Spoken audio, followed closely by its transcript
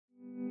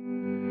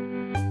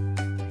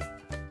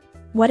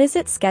What is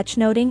it?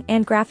 Sketchnoting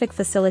and graphic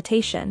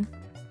facilitation.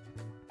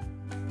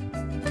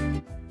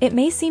 It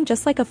may seem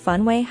just like a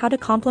fun way how to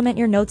complement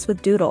your notes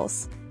with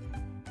doodles.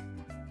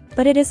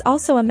 But it is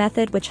also a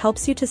method which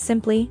helps you to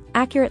simply,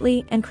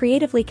 accurately, and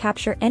creatively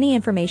capture any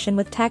information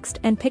with text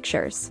and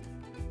pictures.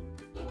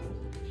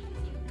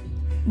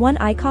 One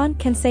icon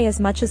can say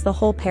as much as the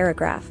whole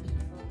paragraph.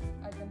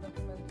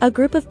 A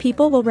group of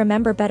people will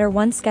remember better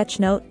one sketch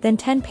note than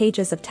 10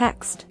 pages of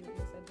text.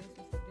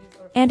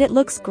 And it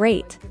looks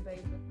great.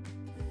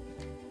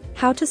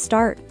 How to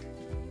start?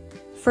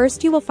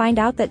 First, you will find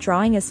out that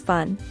drawing is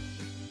fun.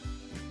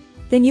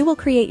 Then you will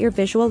create your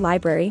visual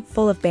library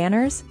full of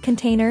banners,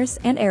 containers,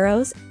 and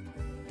arrows.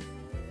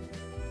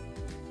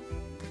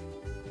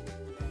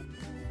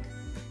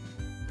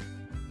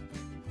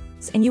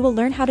 And you will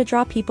learn how to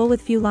draw people with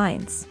few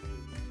lines.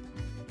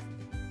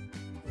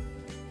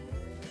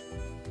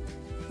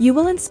 You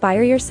will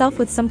inspire yourself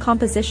with some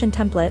composition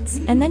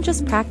templates, and then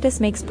just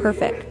practice makes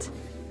perfect.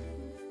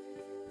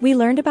 We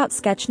learned about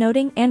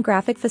sketchnoting and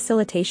graphic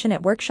facilitation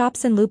at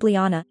workshops in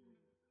Ljubljana.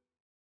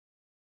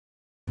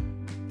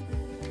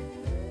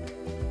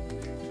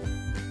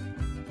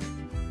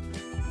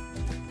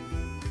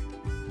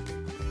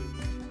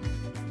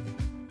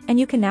 And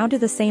you can now do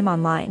the same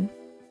online.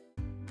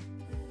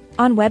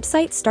 On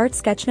website Start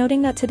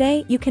Sketchnoting.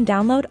 Today you can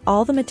download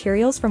all the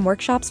materials from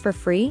workshops for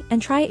free and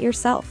try it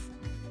yourself.